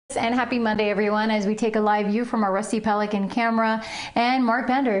And happy Monday, everyone, as we take a live view from our Rusty Pelican camera. And Mark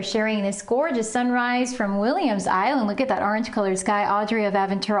Bender sharing this gorgeous sunrise from Williams Island. Look at that orange colored sky. Audrey of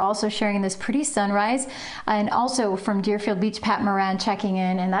Aventura also sharing this pretty sunrise. And also from Deerfield Beach, Pat Moran checking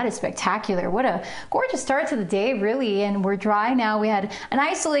in. And that is spectacular. What a gorgeous start to the day, really. And we're dry now. We had an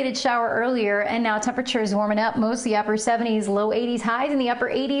isolated shower earlier, and now temperatures warming up. Mostly upper 70s, low 80s, highs in the upper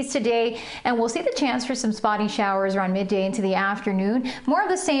 80s today. And we'll see the chance for some spotty showers around midday into the afternoon. More of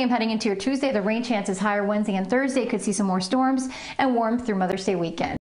the same heading into your Tuesday. The rain chance is higher Wednesday and Thursday. Could see some more storms, and warm through Mother's Day weekend.